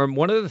reform,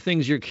 one of the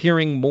things you're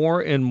hearing more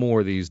and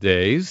more these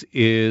days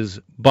is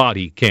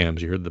body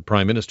cams. You heard the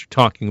Prime Minister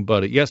talking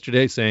about it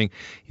yesterday, saying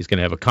he's going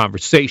to have a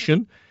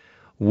conversation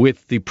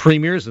with the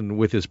premiers and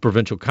with his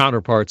provincial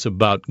counterparts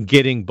about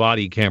getting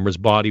body cameras,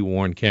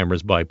 body-worn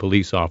cameras by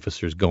police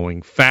officers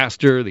going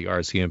faster. The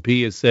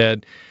RCMP has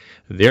said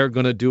they're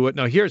going to do it.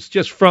 Now, here's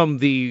just from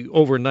the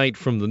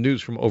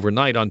news from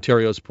overnight,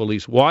 Ontario's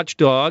police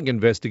watchdog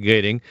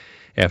investigating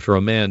after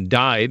a man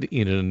died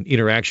in an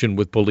interaction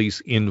with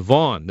police in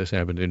Vaughan. This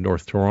happened in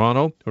north of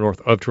Toronto,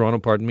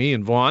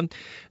 in Vaughan.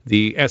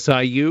 The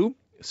SIU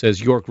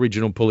says York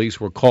Regional Police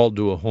were called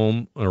to a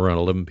home around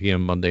 11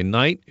 p.m. Monday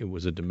night. It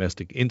was a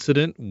domestic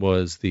incident,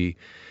 was the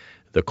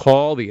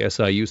call. The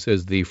SIU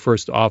says the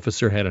first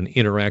officer had an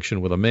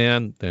interaction with a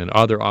man. Then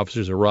other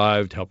officers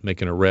arrived, helped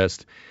make an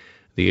arrest.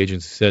 The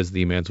agency says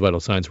the man's vital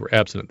signs were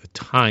absent at the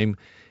time,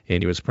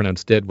 and he was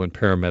pronounced dead when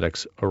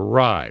paramedics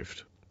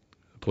arrived.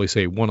 The police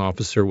say one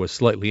officer was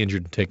slightly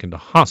injured and taken to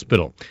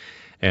hospital.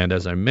 And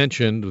as I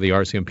mentioned, the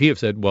RCMP have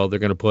said, well, they're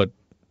going to put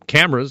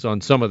cameras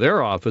on some of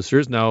their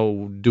officers.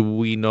 Now, do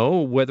we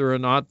know whether or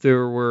not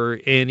there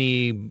were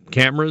any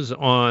cameras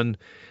on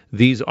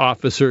these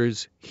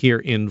officers here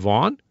in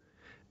Vaughan?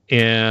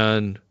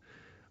 And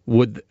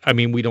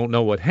we don't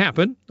know what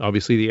happened.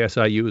 Obviously, the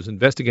SIU is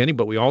investigating,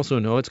 but we also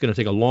know it's going to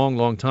take a long,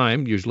 long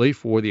time, usually,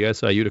 for the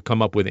SIU to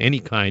come up with any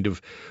kind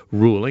of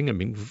ruling. I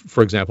mean,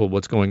 for example,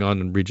 what's going on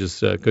in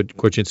Regis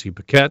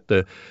Korchinski-Paquette,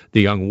 the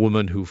young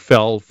woman who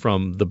fell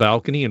from the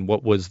balcony, and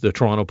what was the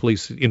Toronto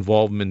police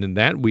involvement in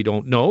that? We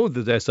don't know.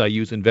 The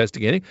SIU is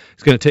investigating.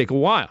 It's going to take a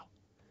while.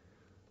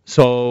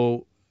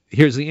 So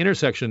here's the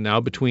intersection now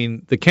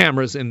between the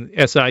cameras and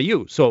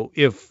SIU. So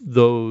if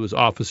those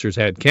officers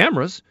had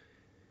cameras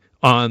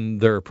on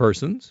their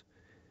persons,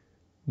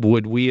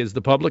 would we as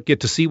the public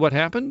get to see what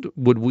happened?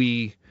 Would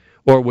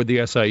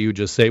the SIU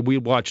just say, we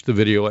watched the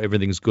video,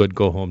 everything's good,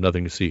 go home,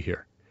 nothing to see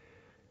here?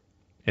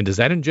 And does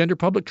that engender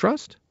public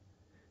trust?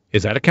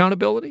 Is that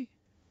accountability?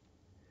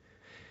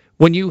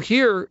 When you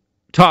hear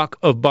talk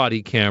of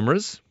body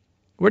cameras,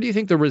 where do you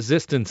think the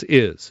resistance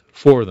is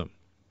for them?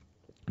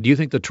 Do you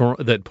think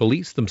that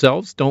police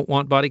themselves don't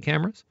want body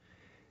cameras?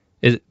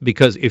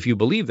 Because if you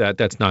believe that,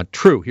 that's not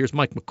true. Here's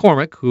Mike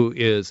McCormick, who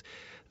is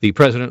the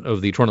president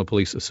of the Toronto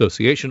Police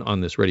Association,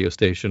 on this radio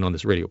station, on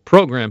this radio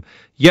program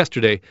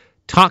yesterday,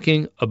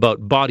 talking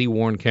about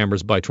body-worn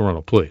cameras by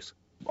Toronto Police.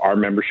 Our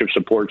membership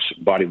supports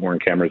body-worn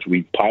cameras.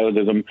 We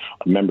piloted them.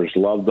 Our members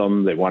love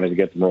them. They wanted to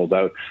get them rolled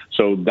out.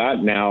 So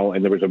that now,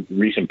 and there was a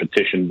recent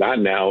petition, that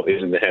now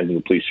is in the hands of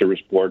the Police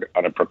Service Board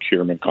on a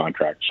procurement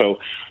contract. So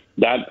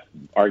that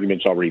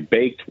argument's already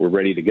baked. We're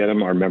ready to get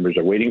them. Our members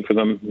are waiting for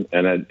them,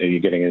 and you're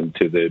getting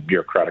into the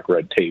bureaucratic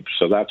red tape.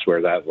 So that's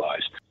where that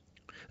lies.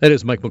 That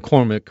is Mike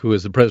McCormick, who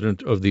is the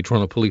president of the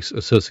Toronto Police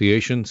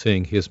Association,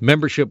 saying his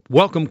membership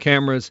welcome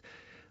cameras.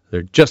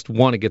 They just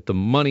want to get the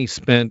money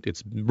spent.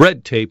 It's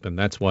red tape, and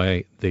that's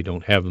why they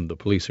don't have them. The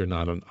police are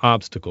not an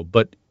obstacle.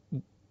 But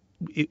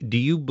do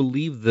you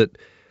believe that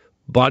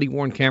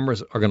body-worn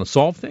cameras are going to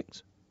solve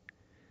things?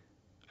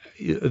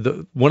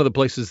 One of the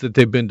places that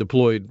they've been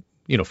deployed,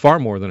 far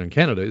more than in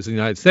Canada, is the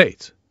United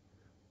States.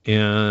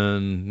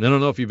 And I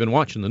don't know if you've been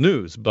watching the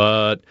news,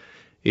 but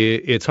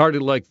it's hardly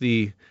like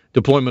the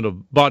deployment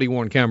of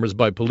body-worn cameras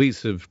by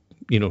police have,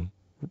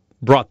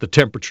 brought the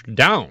temperature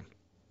down.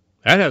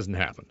 That hasn't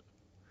happened.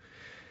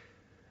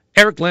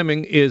 Eric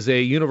Lemming is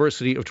a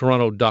University of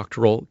Toronto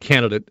doctoral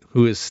candidate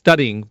who is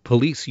studying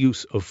police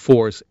use of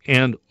force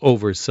and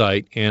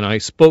oversight, and I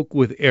spoke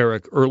with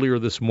Eric earlier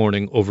this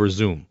morning over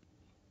Zoom.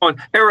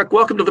 Eric,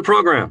 welcome to the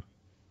program.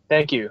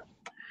 Thank you.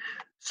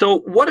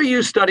 So what are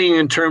you studying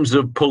in terms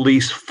of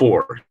police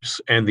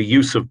force and the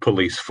use of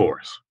police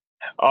force?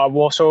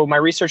 So my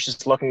research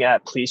is looking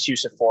at police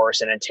use of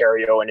force in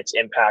Ontario and its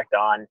impact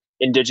on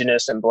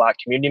Indigenous and Black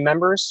community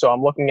members. So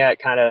I'm looking at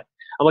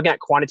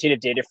quantitative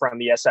data from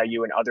the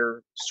SIU and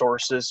other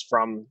sources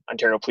from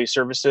Ontario Police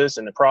Services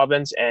in the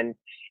province, and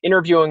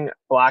interviewing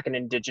Black and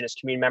Indigenous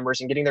community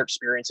members and getting their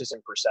experiences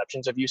and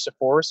perceptions of use of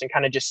force, and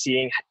kind of just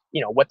seeing,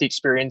 what the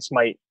experience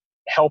might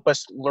help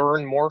us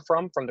learn more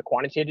from the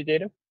quantitative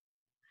data.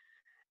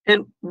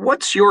 And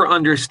what's your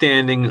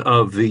understanding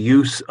of the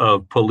use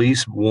of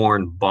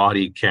police-worn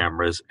body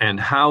cameras and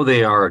how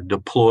they are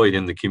deployed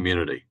in the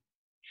community?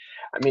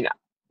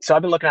 So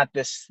I've been looking at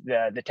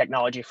the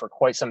technology for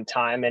quite some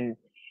time, and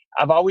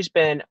I've always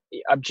been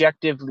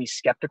objectively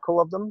skeptical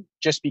of them,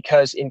 just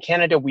because in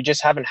Canada, we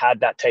just haven't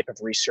had that type of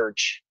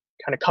research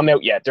kind of come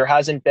out yet. There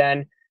hasn't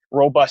been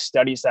robust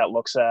studies that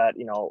looks at,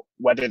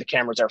 whether the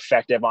cameras are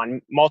effective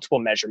on multiple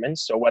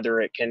measurements. So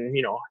whether it can,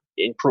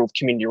 improve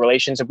community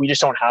relations, if we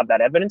just don't have that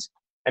evidence.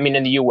 I mean,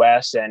 in the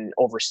US and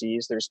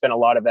overseas, there's been a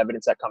lot of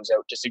evidence that comes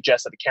out to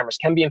suggest that the cameras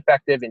can be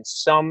effective in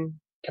some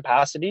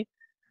capacity,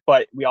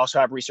 but we also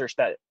have research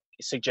that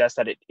suggests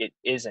that it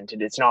isn't,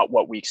 and it's not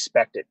what we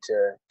expect it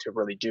to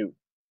really do.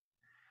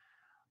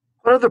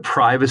 What are the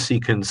privacy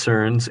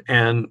concerns,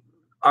 and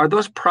are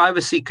those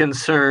privacy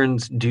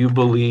concerns, do you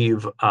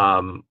believe,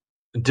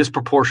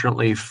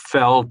 disproportionately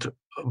felt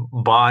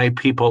by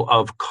people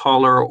of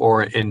color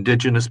or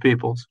Indigenous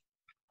peoples?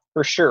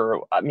 For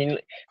sure. I mean,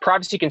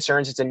 privacy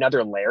concerns, it's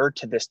another layer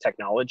to this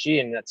technology,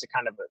 and that's a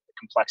kind of a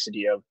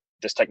complexity of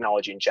this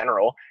technology in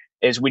general,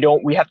 is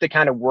we have to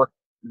kind of work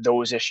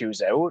those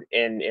issues out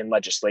in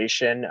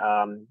legislation.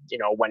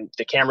 When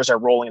the cameras are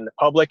rolling in the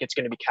public, it's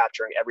going to be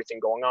capturing everything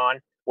going on.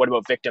 What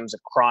about victims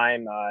of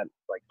crime,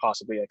 like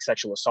possibly like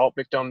sexual assault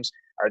victims?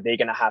 Are they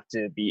going to have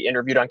to be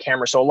interviewed on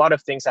camera? So a lot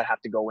of things that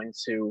have to go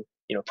into,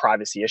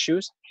 privacy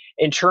issues.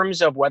 In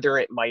terms of whether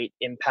it might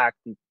impact,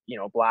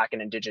 Black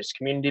and Indigenous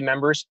community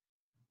members,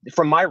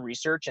 from my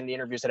research and the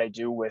interviews that I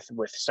do with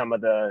some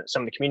of the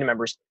community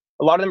members,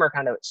 a lot of them are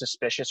kind of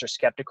suspicious or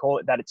skeptical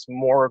that it's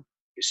more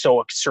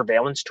so a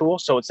surveillance tool.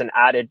 So it's an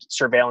added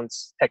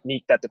surveillance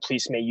technique that the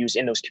police may use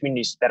in those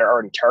communities that are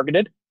already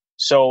targeted.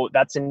 So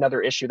that's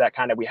another issue that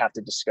kind of we have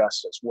to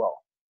discuss as well.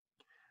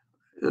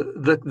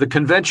 The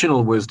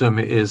conventional wisdom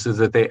is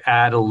that they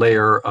add a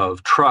layer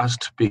of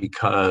trust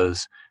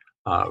because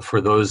for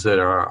those that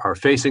are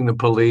facing the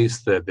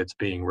police, that it's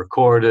being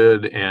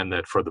recorded, and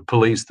that for the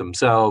police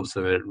themselves,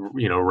 that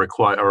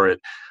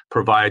it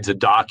provides a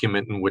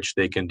document in which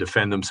they can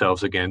defend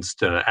themselves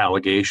against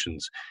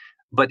allegations.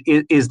 But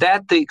is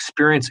that the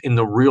experience in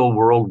the real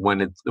world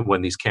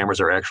when these cameras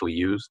are actually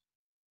used?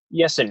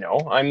 Yes and no.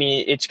 I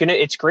mean, it's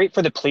great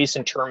for the police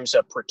in terms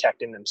of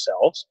protecting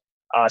themselves,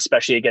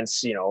 especially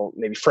against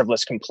maybe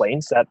frivolous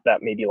complaints that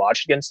may be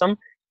lodged against them.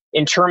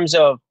 In terms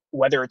of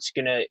whether it's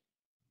going to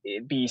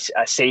be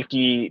a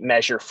safety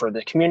measure for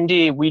the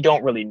community, we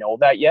don't really know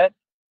that yet,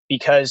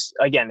 because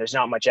again, there's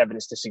not much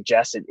evidence to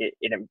suggest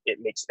it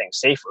makes things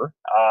safer.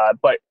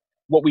 But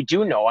what we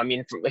do know, I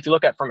mean, if you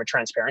look at from a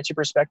transparency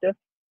perspective,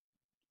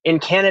 in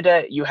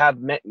Canada, you have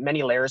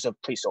many layers of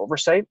police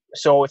oversight.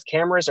 So if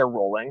cameras are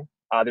rolling,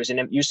 there's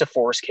an use of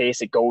force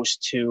case. It goes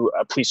to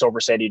a police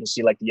oversight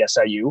agency like the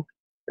SIU.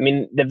 I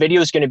mean, the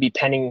video is going to be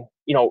pending.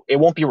 It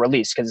won't be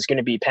released because it's going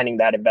to be pending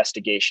that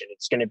investigation.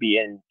 It's going to be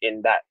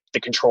in the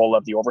control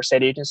of the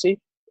oversight agency.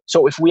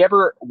 So if we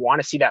ever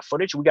want to see that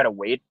footage, we got to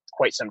wait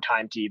quite some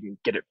time to even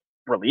get it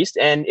released.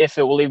 And if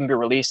it will even be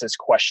released, it's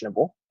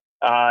questionable.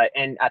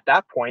 And at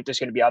that point, there's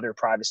going to be other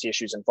privacy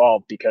issues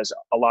involved, because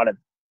a lot of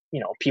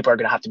people are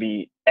going to have to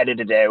be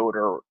edited out,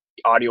 or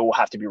audio will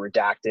have to be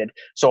redacted.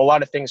 So a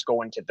lot of things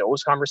go into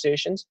those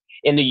conversations.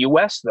 In the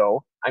US,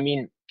 though, I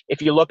mean,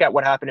 if you look at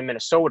what happened in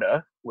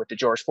Minnesota with the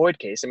George Floyd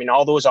case, I mean,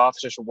 all those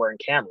officers were wearing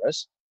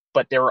cameras,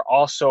 but they were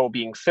also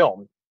being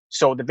filmed.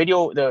 So the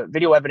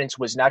video evidence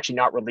was actually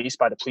not released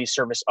by the police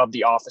service of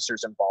the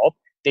officers involved.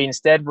 They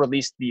instead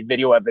released the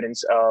video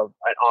evidence of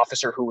an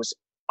officer who was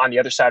on the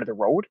other side of the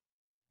road.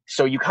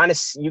 So you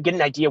get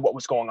an idea of what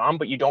was going on,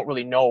 but you don't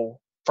really know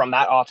from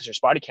that officer's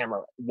body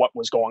camera what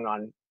was going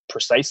on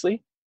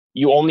precisely.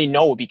 You only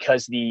know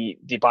because the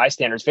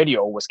bystander's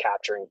video was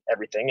capturing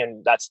everything,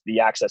 and that's the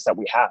access that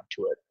we have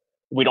to it.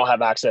 We don't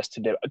have access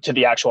to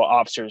the actual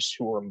officers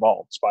who were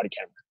involved's body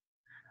camera.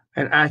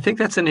 And I think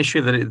that's an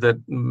issue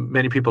that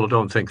many people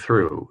don't think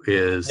through,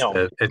 is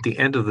that at the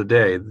end of the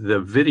day, the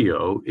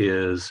video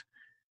is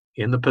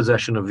in the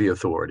possession of the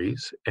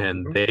authorities,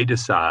 and they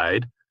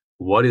decide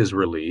what is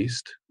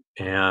released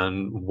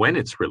and when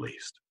it's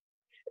released.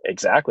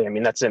 Exactly. I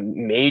mean, that's a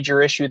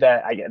major issue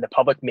that the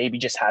public maybe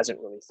just hasn't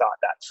really thought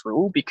that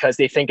through, because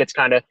they think it's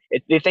going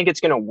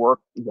to work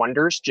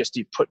wonders just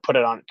to put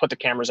the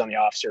cameras on the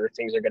officer.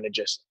 Things are going to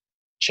just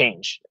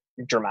change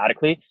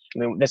dramatically. I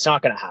mean, that's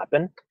not going to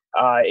happen.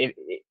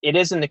 It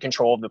is in the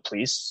control of the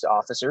police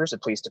officers, the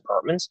police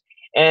departments.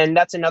 And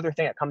that's another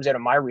thing that comes out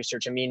of my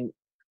research. I mean,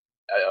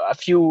 a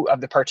few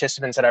of the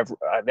participants that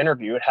I've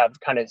interviewed have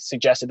kind of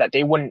suggested that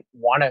they wouldn't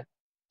want to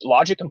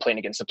lodge a complaint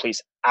against the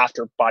police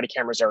after body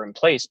cameras are in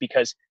place,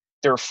 because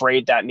they're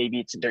afraid that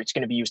maybe it's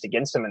going to be used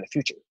against them in the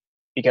future,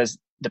 because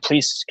the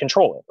police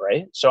control it,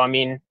 right? So, I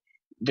mean,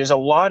 there's a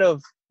lot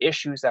of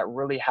issues that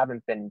really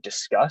haven't been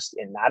discussed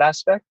in that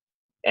aspect.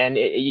 And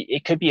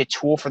it could be a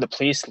tool for the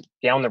police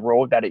down the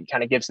road that it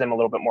kind of gives them a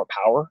little bit more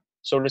power,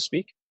 so to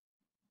speak.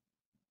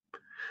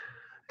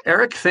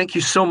 Eric, thank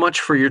you so much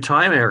for your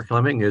time. Eric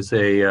Fleming is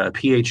a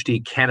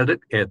PhD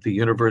candidate at the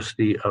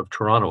University of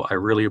Toronto. I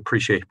really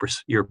appreciate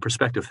your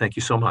perspective. Thank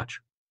you so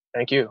much.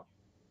 Thank you.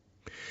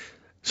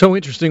 So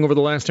interesting over the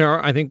last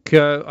hour. I think,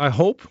 I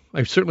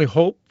certainly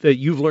hope that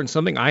you've learned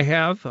something. I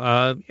have.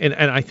 And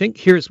I think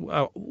here's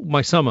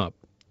my sum up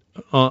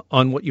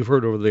on what you've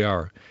heard over the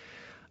hour.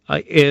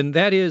 And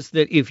that is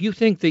that if you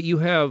think that you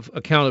have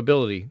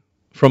accountability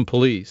from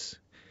police,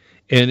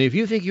 and if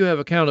you think you have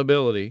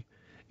accountability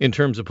in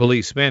terms of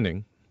police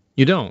spending,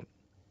 you don't.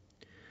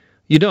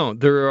 You don't.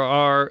 There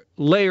are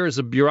layers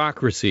of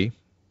bureaucracy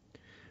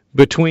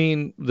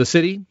between the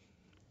city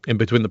and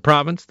between the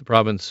province,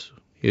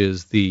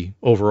 is the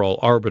overall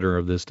arbiter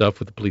of this stuff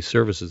with the Police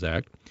Services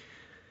Act.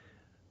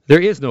 There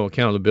is no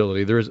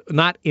accountability. There is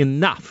not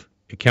enough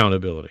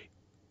accountability.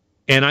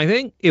 And I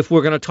think if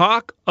we're going to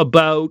talk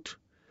about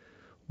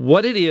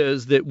what it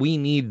is that we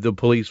need the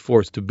police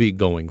force to be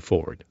going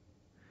forward,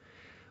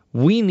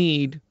 we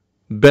need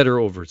better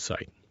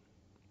oversight.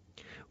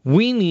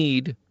 We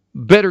need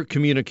better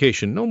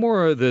communication. No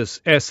more of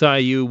this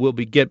SIU, we'll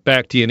get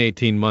back to you in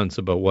 18 months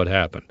about what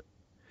happened.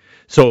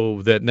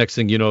 So that next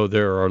thing you know,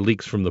 there are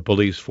leaks from the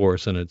police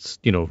force and it's,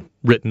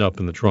 written up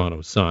in the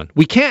Toronto Sun.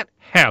 We can't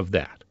have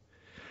that.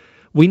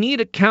 We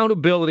need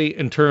accountability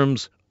in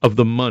terms of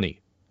the money,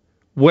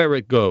 where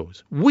it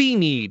goes. We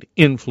need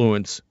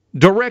influence,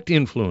 direct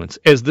influence,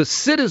 as the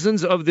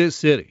citizens of this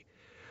city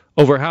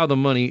over how the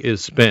money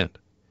is spent.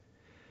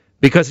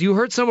 Because you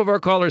heard some of our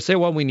callers say,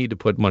 well, we need to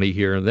put money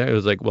here and there. It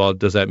was like, well,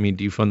 does that mean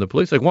defund the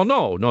police? Like, well,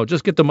 no,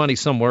 just get the money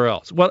somewhere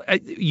else. Well,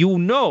 you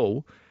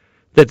know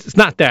that it's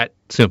not that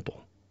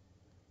simple.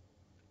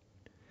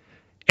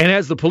 And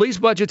as the police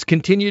budgets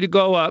continue to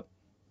go up,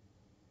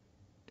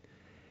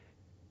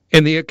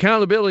 and the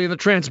accountability and the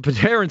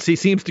transparency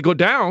seems to go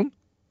down,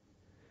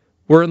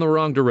 we're in the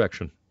wrong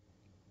direction.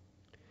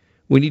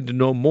 We need to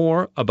know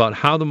more about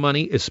how the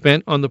money is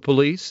spent on the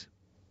police,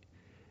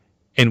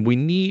 and we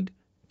need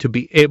to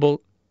be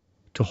able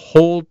to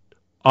hold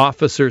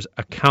officers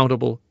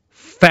accountable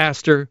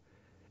faster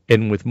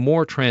and with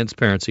more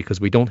transparency,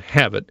 because we don't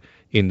have it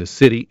in the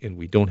city and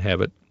we don't have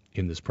it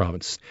in this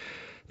province.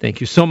 Thank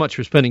you so much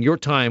for spending your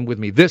time with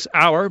me this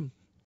hour.